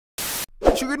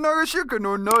지금 나가시니까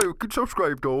너 여기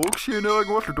subscribe 도 혹시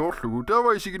내가 왔을 때 없고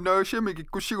다와 지금 나가시면 이게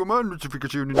꾸시고만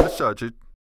노티피케이션이 났지.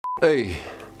 Ei.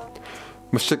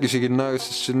 Mä sekin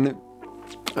näissä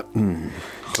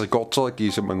se kootsaa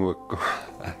kiisemänguikko.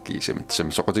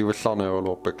 Kiisemitsem. Sokotiin villane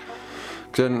oloppek.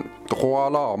 Sen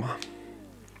ruoalaama.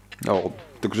 Joo.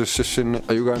 Tukusessa sinne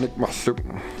ajugainik mallu.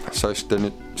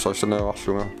 Saistene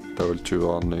allunga.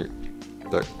 Tavaltyuarni.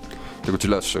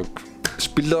 Tukutilaassuk.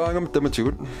 Spilleraangam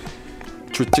tamatikut.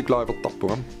 Twitchik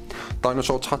live-tappunga.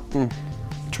 Dynosaw 13.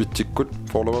 Twitchikkut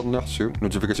followernersu.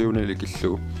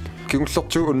 Notifikationilikillugu.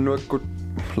 Kingullertu unnuakkut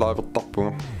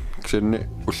live-tappunga. Sinne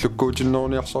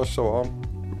ullukkuutinnoorniarsaissavaa.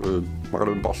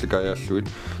 Makalun parlikajaalluit.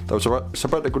 Tausa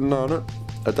sapatakunnaana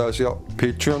ataasia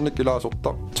Patreonik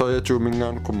ilaasorta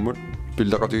 23 qummut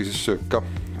pillaqatigisissuukka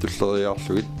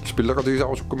tulleriaarluit.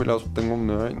 Pillaqatigisarusukkum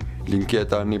ilaasortangornerai. Linki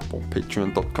ataani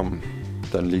patreon.com.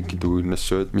 Tän linkki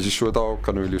tuinnassuut.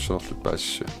 Misissuutaaruqqanuiliussanerlut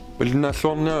paassu.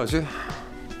 Ulinnaalluarniasi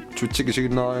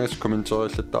Twitchikisiginnaarias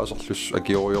kommentariillattaaserlus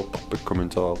akioriortarpak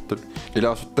kommentariartut.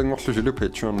 Ilaasortangorlu sulu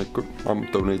Patreonikku am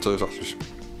donaterisarlus.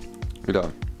 Ila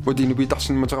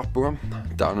Udinupitaarsinmataqarpuga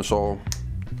Dynosaw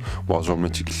Warzone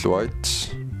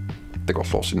matikilluait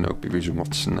Takorloorsinnaagukku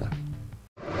piviusunngortissinnaavat.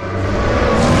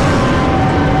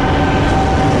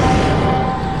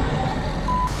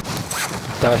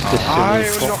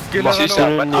 Ai, unokkila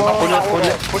sisällä.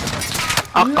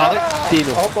 Akkari,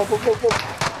 Tino.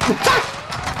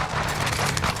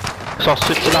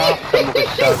 Sossittilaa,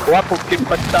 mukissaan. Kuapukkin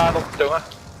pattaa nuttua.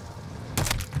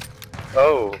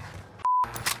 Oh.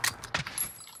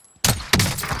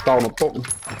 Taunoppo.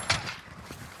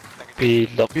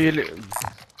 Piili.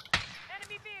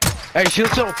 Ei,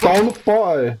 siltä se okka.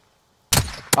 Taunoppo ei.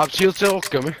 Siltä se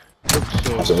okka me.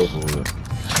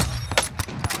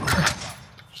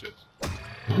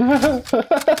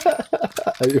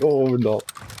 Joo, no.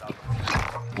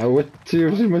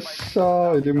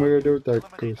 Awattiusimassa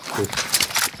ilimagaluutaakkuuskus.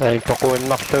 Ei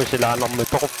pakuinnartuu sillä annamme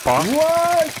toppaa.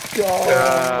 What?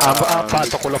 Apa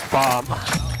tokuloppaa.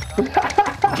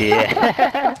 Yeah.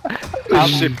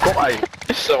 Sippo ai.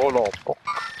 Se on loppu.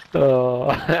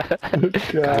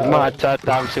 Mä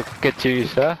chattaan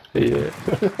sukketyyssä. Yeah.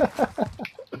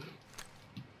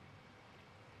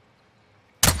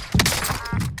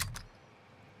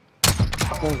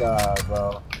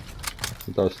 Mukavaa.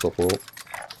 Mitäs tapuu?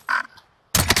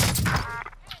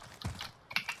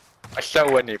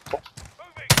 Asawa nippo.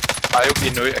 Ayaw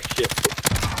Pinoy action.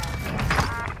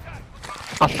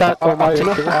 Asa ko match.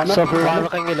 So paano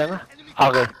kang ilang?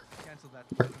 Okay.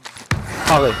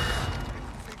 Okay.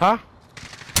 Ha?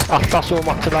 Asa so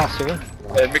match last nga.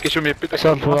 May sumipit.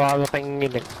 So paano kang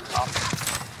ilang?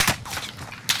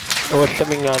 Wala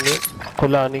kaming ngani.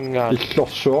 Kulaning ngani.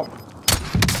 Islosso.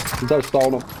 Mitäs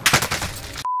Tauno?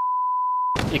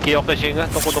 Ikioke siya nga.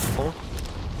 Tukulok mo.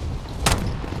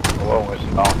 Wow, it's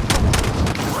not.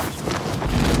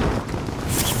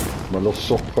 Mä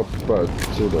lossokka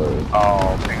päätsilä.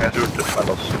 Minkä syyttä mä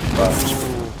lossokka.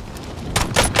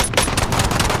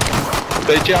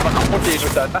 Ei tiedä kotiin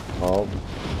nyt tätä.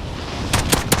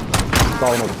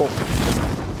 Taunoppo.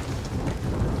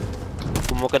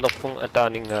 Kumukin loppung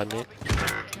ataning nga ni.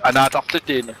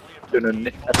 Anataktitin. Yun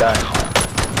ni. Ataning.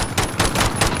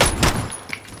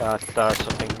 Taas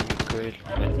sa tingin.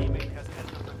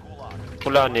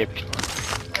 Kulanip.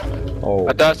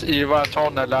 Atas iwa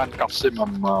tonalan kasi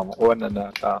mamma wana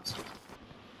na taas.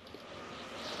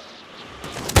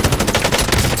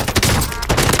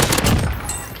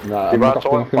 Iwa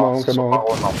tonalan.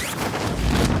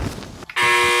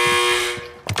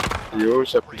 Yo,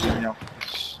 sa pinya.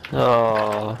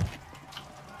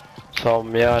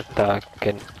 Somya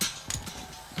taken.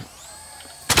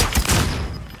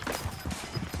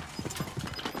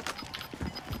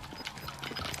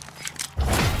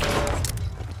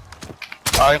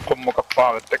 Ai kun muka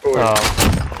paarette kuin.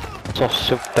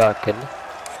 Sossuk taken.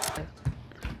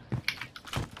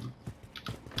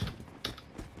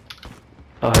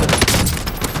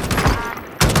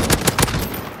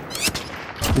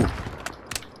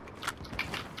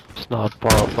 It's not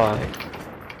qualifying.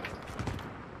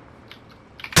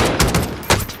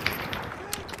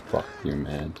 Fuck you,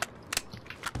 man.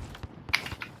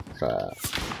 Crap.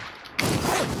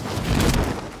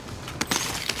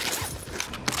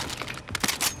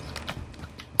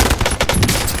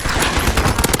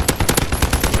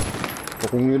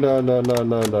 Kung la.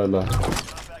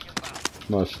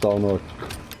 Nice, Tauno.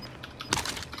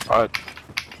 Ai.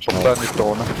 Somtaan nyt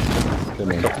tuona.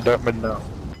 Där mennään.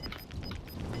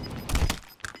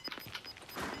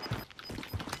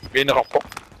 Viene rappo.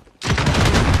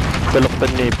 Peloppan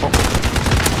niippo.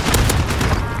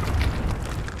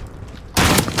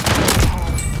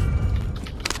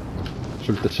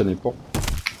 sultassani po.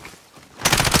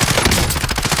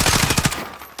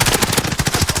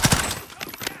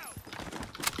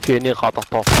 Kini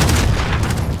qatartor.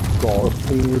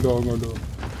 Kaappuudaangalo.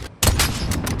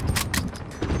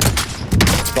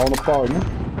 Taunappaanga.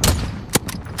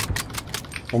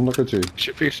 Omnakati.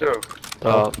 Fiso.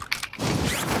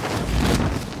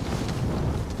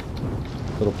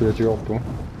 Terappiatioppu.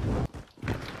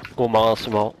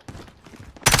 Umaasmo.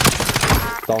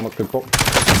 Taunakappo.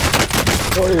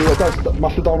 Oi, tästä.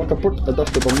 Mahti taunakappo.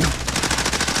 Tästä pommi.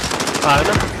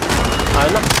 Aina.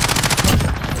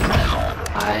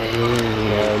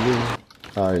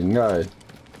 Ai ngai.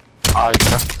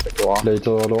 Aina. Tekoa.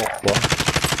 Leitoa.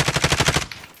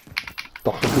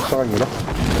 Tahto pussangilla.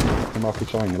 Mä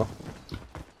pussangilla.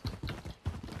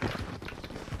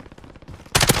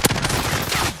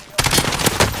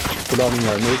 Kudaan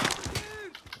ngai nyt.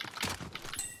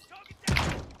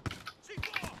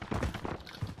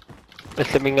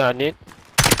 Että minä niin.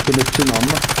 Tunnetsin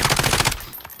amma.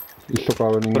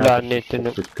 Isokauden ngai. Kudaan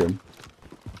niitten.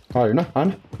 Aina,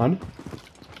 Anna.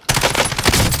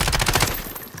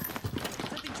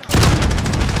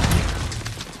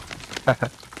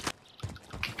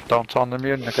 Downtown na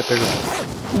yun, nakatagal.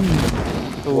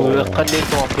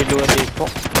 Kanito ang piluan dito.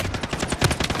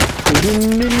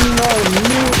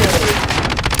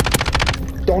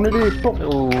 Tauni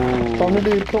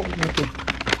dito.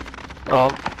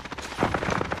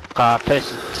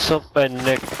 Kaapes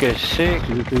sopennäkösi.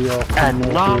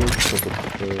 Anna.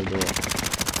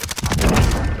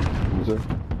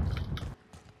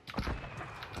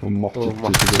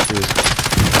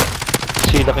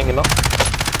 Siinä ringillä.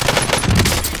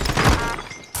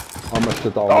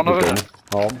 Ammasta tauni.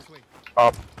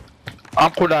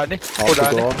 Kulani.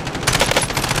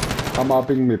 Amma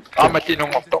pingmip.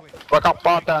 Ammatinungotto.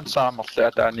 Vaikka tän saamassa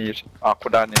ja tää niis.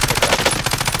 Kulani.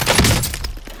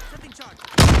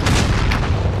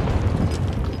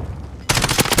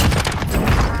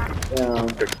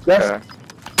 Yes.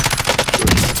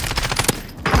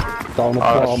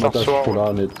 Taunappaama tässä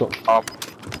Kulanito.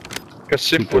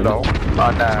 Käsimpulao.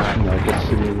 Nää.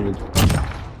 Käsimpulao.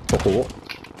 Oho.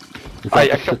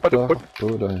 Ai, äkkä put.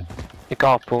 I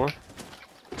kaappuun.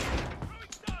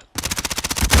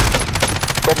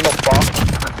 Kom noppaa.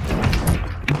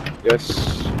 Yes.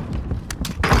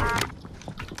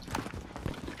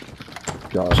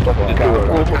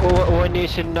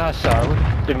 Uunisin näässä on.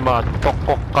 Mä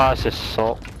tokkokkaasessa.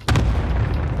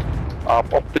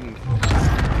 Poppin.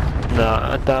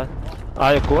 Nää,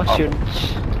 aiku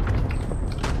syns.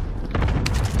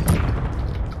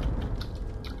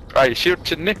 Ai, shoot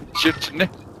sinne.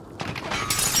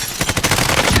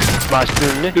 Mä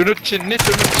synni. Tynyt sinne,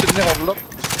 hollo.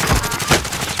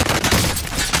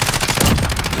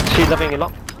 Siinä ringillä.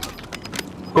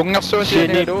 Kungas on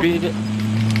siinä edu.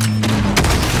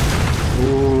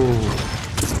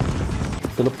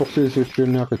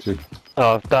 Takorloorsinnaagukku.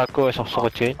 Tää koisa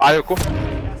sotiin. Ajoku.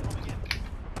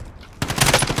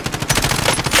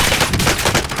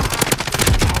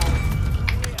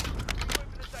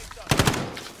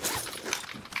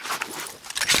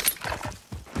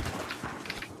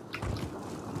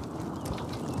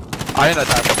 Aina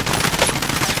täällä.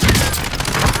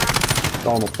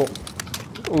 Taunappo.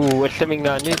 Että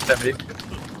minä niin.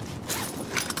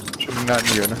 Minä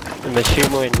niin. Mä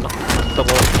simuin.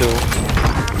 Tavoittuu.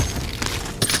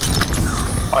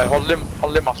 Ai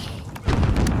hollimas.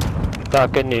 Tää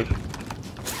kenni.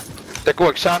 Teko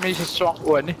eksaamisessa on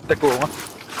ueni. Teko.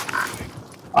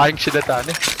 Aing sidetään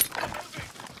ni.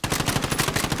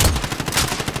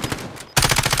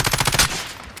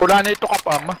 Kulaan ei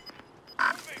tokapaamma.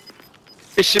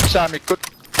 Isip saamikkut.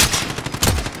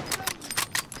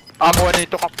 Amuani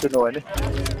tokaptunuani.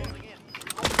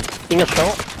 Inget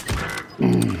så.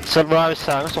 Så var vi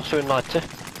sang så synnaatse.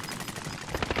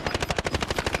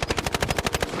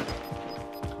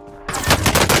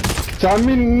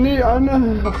 Saminni Anna.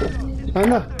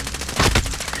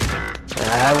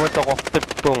 Voi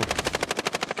tokoppippuun.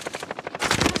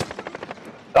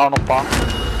 Taunopaa.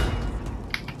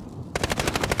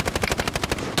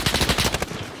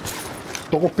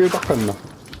 Tokoppii takana.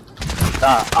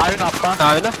 Aina appaa.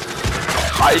 Aina.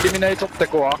 Eliminate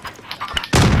tekoa.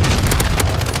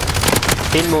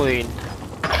 Inmuin.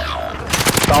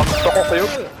 Tokoppa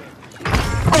just.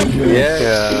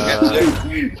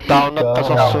 Tää on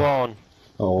taas suon.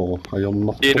 Aion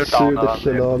mahtaa syytä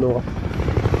siellä aloa.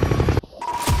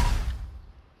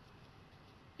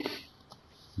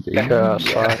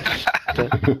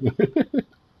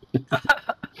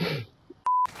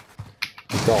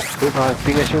 Ai,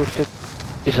 pinga suhtet.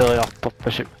 Iso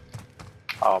jahtoppäsi.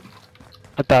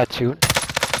 Attachun.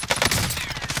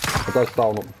 Otais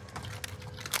taunu.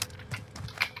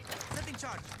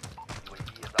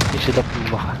 Isila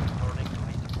pumaka.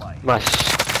 Mas.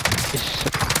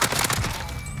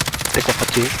 Teka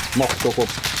pati. Mahto ko.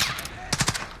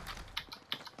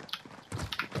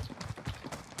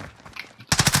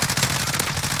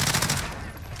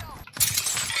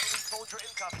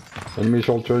 Enemy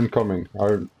soldier incoming.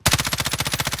 Iron.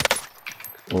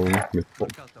 Mitpo.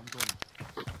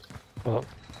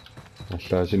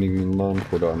 Allaa siningillaan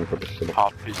kudaani kodessa.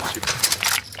 Happitsi.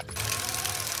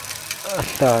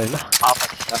 Täällä.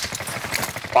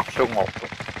 Paksungoppu.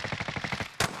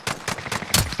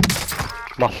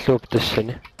 Malluup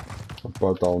tässäni.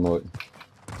 Appaa taunoi.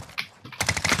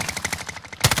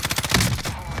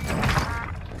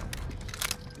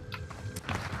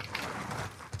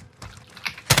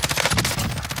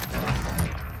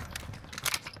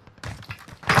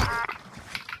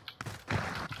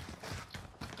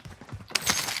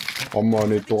 Ammaa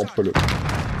niitä tuoppelu.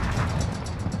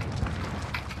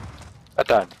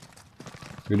 Ätään.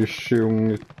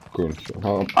 Ylissiungit kanssa.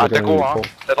 Det går.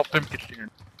 Det är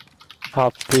pumpkittlingen.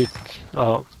 Happit.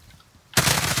 Ja.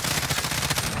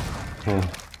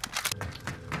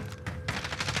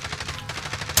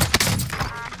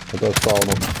 Tätä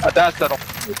saunut. Tästä on.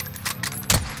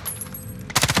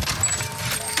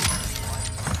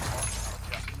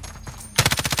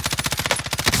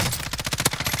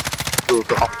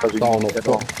 Saunut.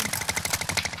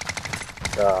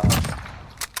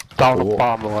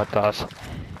 Taunuppaa mua taas.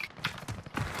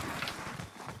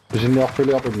 Pisin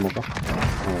jaffeli apin muka.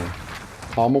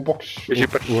 Aamuboks.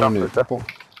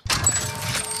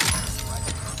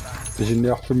 Pisin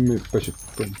jaffin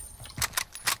myyppäsippän.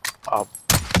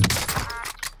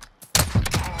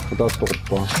 Tästä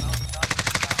toppaa.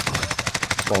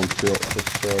 Pauntio.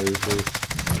 Tässä ei siis.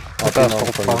 Tästä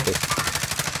toppaa.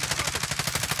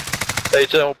 Ei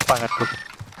se oo painettu.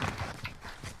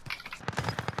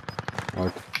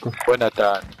 Aikakka.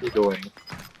 Venätään idoin.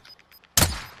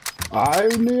 Ai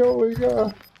niin oikea.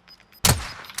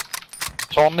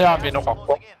 Se on ihan minun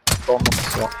kakko.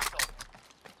 Tonnuksia.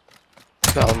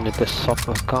 Ja on niitä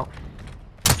sapakkaa.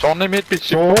 Se on niin pitsi.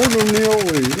 Se on niin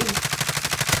oikea.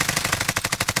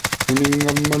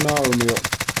 Kuningamman almio.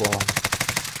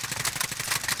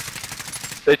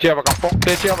 Tei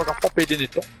vaikka popiti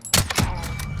niitä.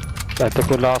 Täytyy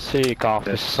kyllä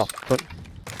siikaafissa sappun.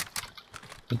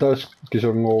 Mitäs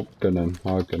kison oppenen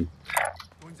haken?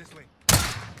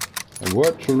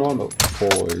 What you not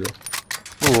poika?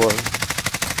 Voi.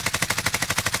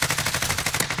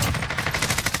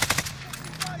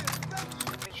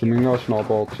 Så minga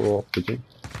snabba också oppitin.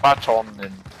 Mä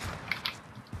tonnin.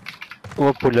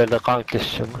 Uopulelle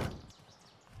kankissunga.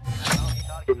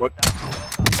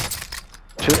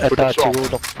 Sun ätätsi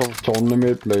uudoppuun. Tonni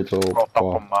mit lite oppaa.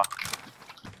 Rottapommaa.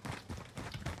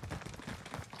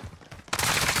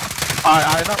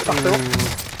 Ai nattahtuu.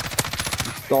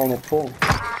 Down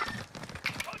oppaa.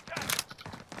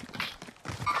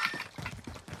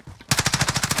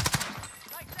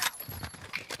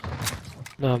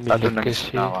 Nää on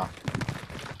millekesiä.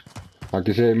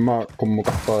 Mäkin se mä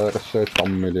kummukattaa edes se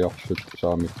tammiliakset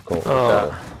saa mitko.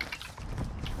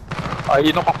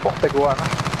 Ai no pappo tegu aina.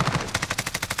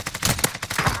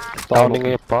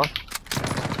 Downing jopa.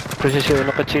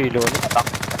 Precision ka chiluun.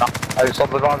 Ai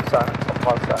sobrang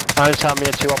Ayon sa amin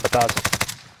at siwa pataas.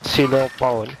 Silo pa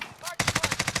on.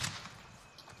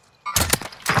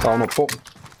 Down oppaa.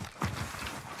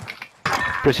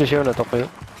 Precision na to kayo.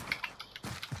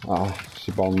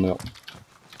 Si panne.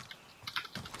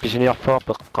 Pisin jaffa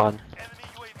pekkaan.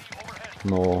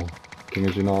 No,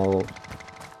 kinga sinä on.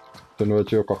 Sen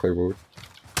vet joka kivu.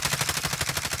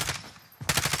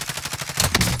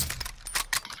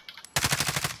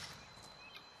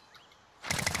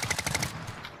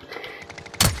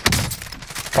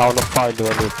 Taunuppaa ei luo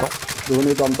niitä. Luo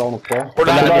niitä on taunuppaa.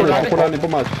 Kulani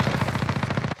pumat.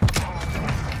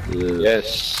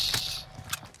 Yes.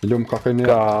 Ilum kakini.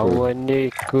 Kauani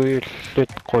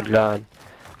kyllyt kulaan.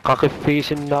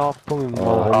 Kakifiisin naappumin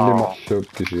maa.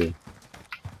 Limassöpkisiä.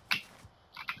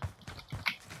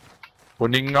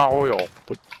 Kuninga ojo.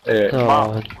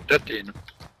 Mä tetin.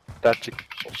 Tätsik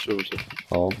ossuusi.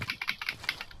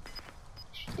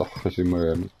 Tahkasi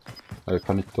myöhemmin. Ei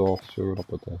kannittaa ossuilla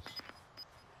potaas.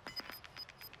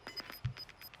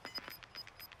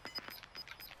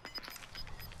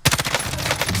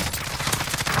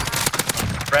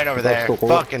 Right over there.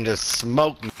 Fucking just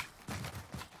smoke me.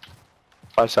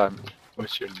 Ai Sam.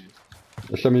 What's your name?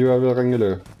 Tässä me juo vielä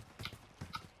rengilöä.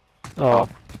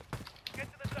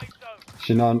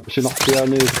 Sinä pian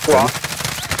niin.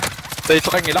 Teit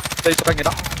rengillä.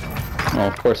 Oh,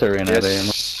 of course I ran out of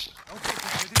ammo.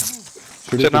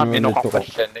 Sen on minun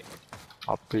happeseni.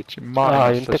 Appi til Ai,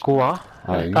 maailmassa. inte kuva.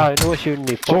 Ai. Ai, nu är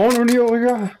synni Se på. on jo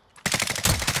hyvä.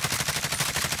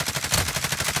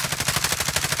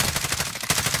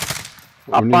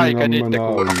 Appa eikä niitte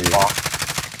kuulaa.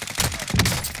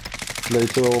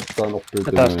 Leitä ottaa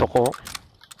nopeasti. Ja tästä koko.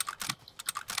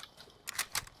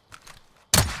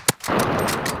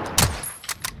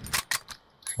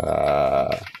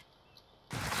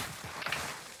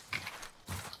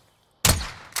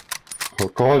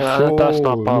 Ja tästä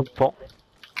nappaa på.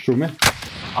 Summe.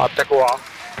 Aatte kuvaa.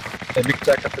 Ei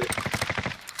mitään käsi.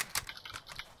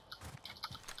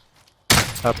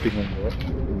 Appi mun mua.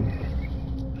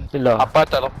 Millä? Appa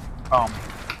täällä.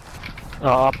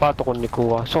 Apa tukun ni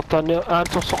kuva. Sotan ni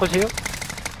tuossa kasi.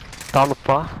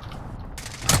 Tauluppa.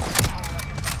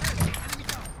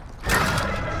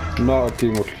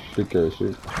 Naakingot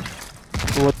likeisiin.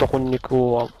 Uut tukun ni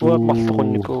kuva. Uut mas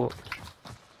tukun ni kuva.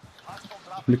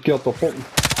 Mikä topo?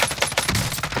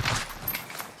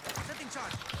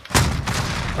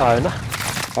 Aina.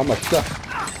 Amassa.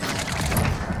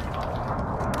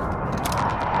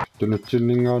 Nyt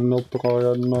sinningaan nopraa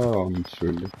ja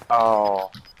naamsyli.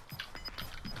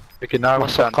 Mikä nää on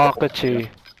Massa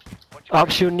kaaketsi.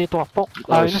 Synni tuo po.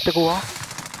 Aina te kuva.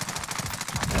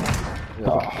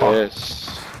 Yes.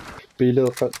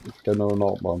 Billedet kan nå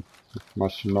normen.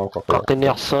 Massen nok og Kakin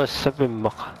jassa se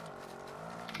vimmak.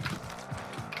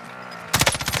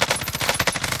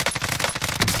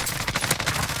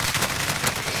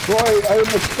 Oi, ai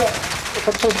mutta.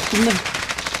 Katso sinne.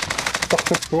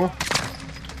 Tahtoa.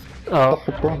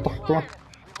 Tahtoa.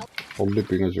 Oli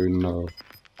pinga synnä.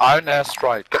 Iron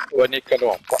airstrike. Tuo niikka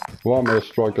luompa. Vaan me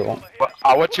striker on.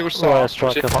 Our chiusaa.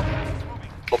 Strike.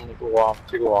 Tommi kuvaa.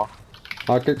 Kuvaa.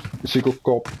 Aike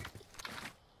sikukko.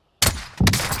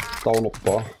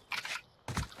 Tauluppaa.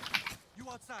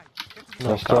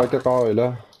 Ja striker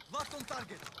kaile.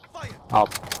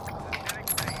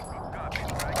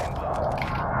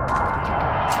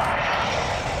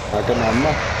 Aike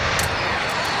nämä.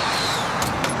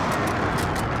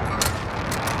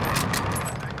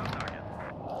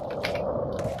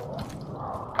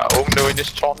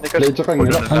 Ungdoinnis tårnikas. Leitä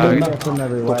ringilla.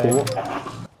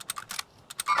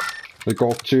 Det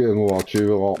går 20 år,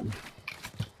 20 år.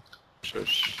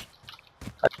 Søs.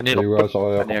 Det er jo altså,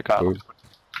 jeg har fået.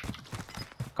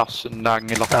 Kassen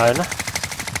langilla. Aina.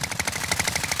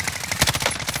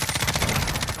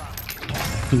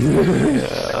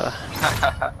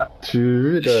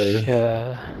 Tyve dage.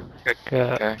 Ja.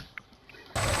 Okay.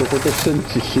 Koko sen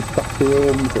sisittä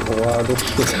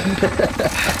tuomiovaadus.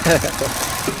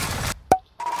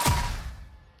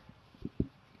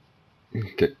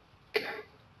 Okei.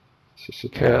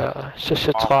 Ja,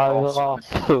 36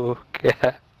 på.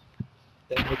 Ja.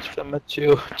 Damage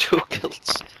 25, 2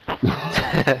 kills.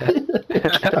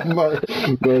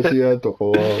 Mä siger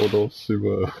tuohon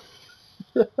odossyvää.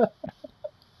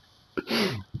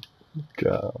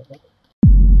 God.